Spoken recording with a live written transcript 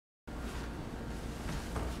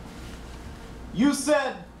You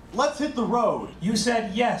said, let's hit the road. You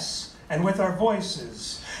said yes, and with our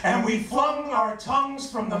voices. And we flung our tongues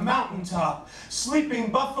from the mountaintop,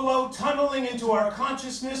 sleeping buffalo tunneling into our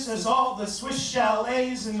consciousness as all the Swiss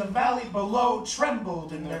chalets in the valley below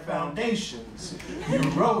trembled in their foundations. You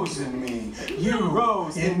rose in me, you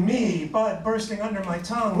rose in me, blood bursting under my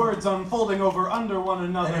tongue. Words unfolding over under one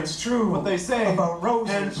another. And it's true what they say about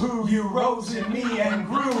roses. And who you rose in me and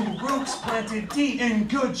grew, roots planted deep in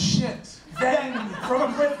good shit. Then,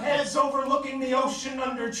 from cliff heads overlooking the ocean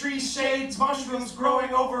under tree shades, mushrooms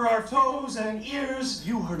growing over our toes and ears,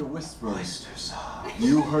 you heard a whisper. Oyster sauce.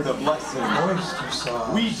 You heard a blessing. Oyster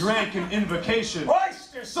sauce. We drank an invocation.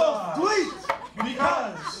 Oyster sauce. So sweet!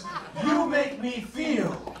 Because you make me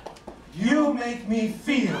feel. You make me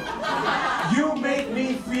feel. You make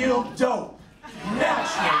me feel dope.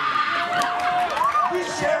 Naturally. We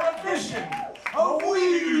share a vision. A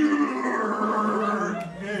weird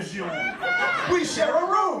vision. We share a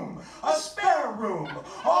room, a spare room.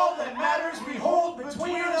 All that matters we hold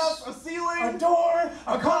between us, a ceiling, a door,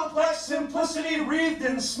 a complex simplicity wreathed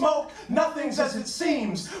in smoke. Nothing's as it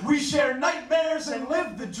seems. We share nightmares and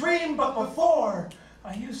live the dream, but before,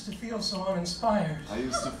 I used to feel so uninspired. I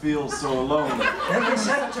used to feel so alone. And we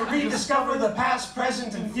set to rediscover the past,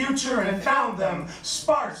 present, and future, and found them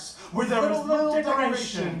sparse, where there is little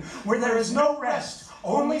decoration, where there is no rest,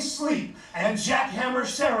 only sleep and jackhammer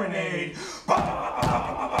serenade.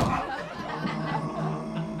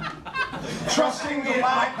 Trusting it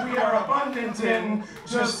like we are abundant in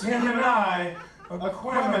just him and I, a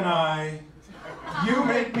quem and I. You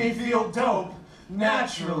make me feel dope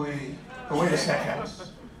naturally. But wait a second.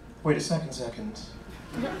 Wait a second.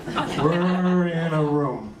 We're in a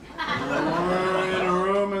room. We're in a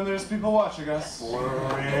room and there's people watching us.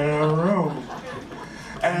 We're in a room.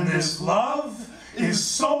 And this love is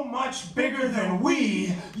so much bigger than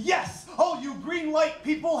we. Yes! All you green light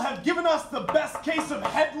people have given us the best case of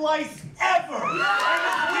head lice ever! And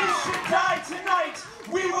if we should die tonight,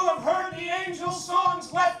 we will have heard the angel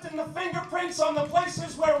songs left in the fingerprints on the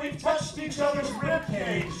places where we've touched each other's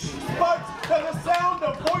ribcage. But to the sound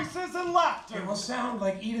of voices and laughter. It will sound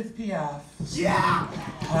like Edith Piaf. Yeah!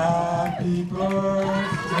 Happy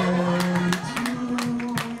birthday to you.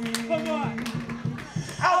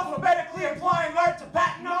 Alphabetically applying art to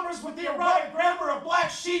patent numbers with the erotic grammar of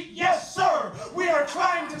black sheep, yes sir, we are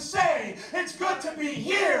trying to say it's good to be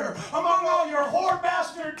here among all your whore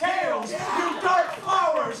bastard tales, you dark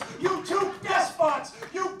flowers, you toque despots,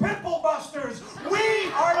 you pimple busters.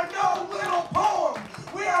 We are no little poem.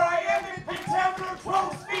 We are iambic pentameter,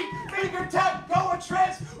 crow's feet, finger tap,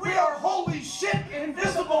 goa-trance. We are holy shit,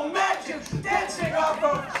 invisible magic, dancing off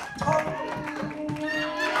of tongue.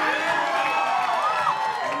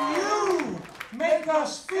 Make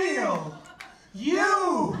us feel.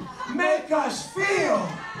 You make us feel.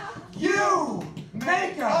 You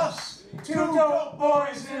make us two dope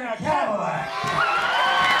boys in a Cadillac.